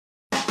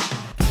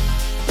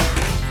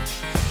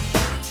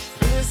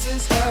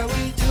is how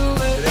we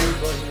do it. Today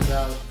we're talking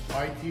about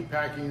IT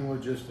packing and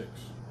logistics.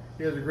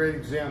 Here's a great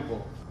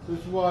example.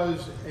 This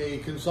was a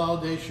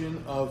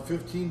consolidation of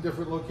 15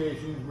 different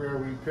locations where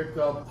we picked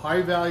up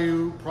high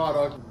value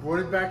product, brought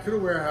it back to the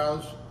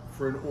warehouse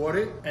for an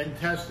audit and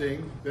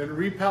testing, then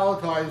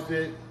re-palletized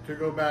it to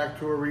go back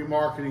to a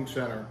remarketing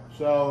center.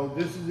 So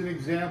this is an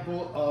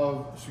example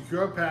of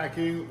secure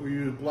packing. We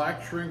use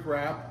black shrink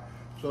wrap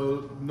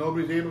so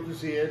nobody's able to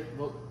see it.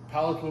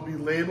 Pallets will be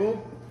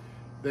labeled,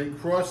 then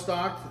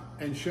cross-stocked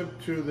and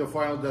shipped to the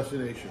final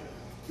destination.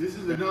 This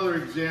is another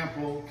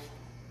example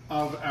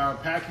of our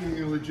packing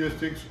and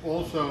logistics,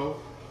 also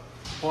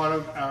part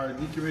of our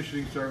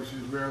decommissioning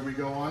services, where we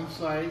go on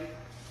site,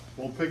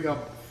 we'll pick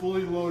up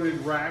fully loaded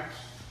racks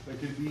that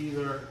can be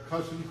either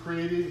custom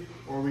created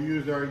or we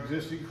use our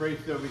existing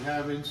crates that we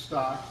have in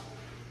stock,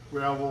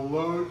 where we'll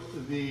load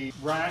the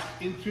rack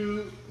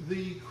into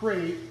the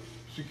crate,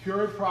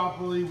 secure it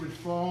properly with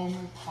foam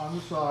on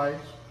the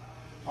sides.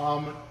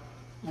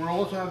 We'll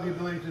also have the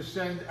ability to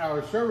send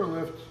our server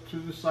lift to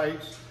the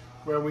sites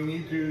where we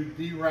need to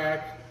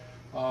de-rack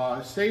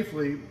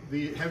safely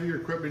the heavier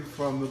equipment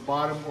from the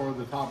bottom or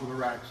the top of the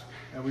racks,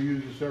 and we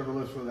use the server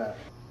lifts for that.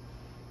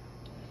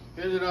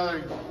 Here's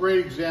another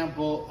great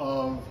example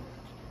of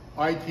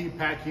IT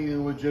packing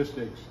and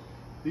logistics.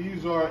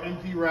 These are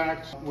empty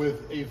racks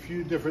with a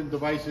few different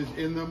devices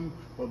in them,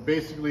 but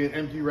basically an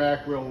empty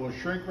rack where we'll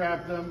shrink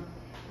wrap them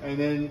and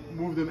then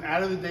move them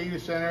out of the data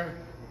center,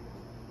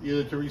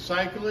 either to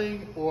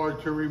recycling or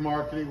to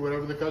remarketing,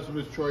 whatever the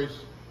customer's choice.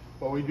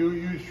 But we do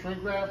use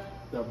shrink wrap,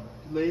 they're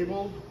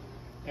labeled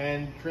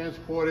and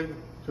transported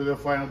to their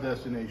final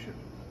destination.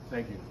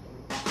 Thank you.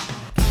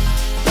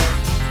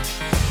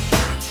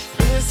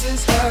 This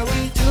is how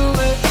we do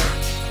it.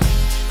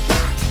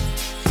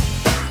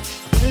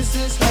 This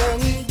is how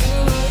we do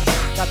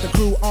it. Got the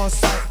crew on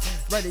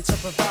site, ready to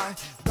provide.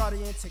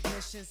 Guardian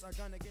technicians are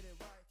gonna get it.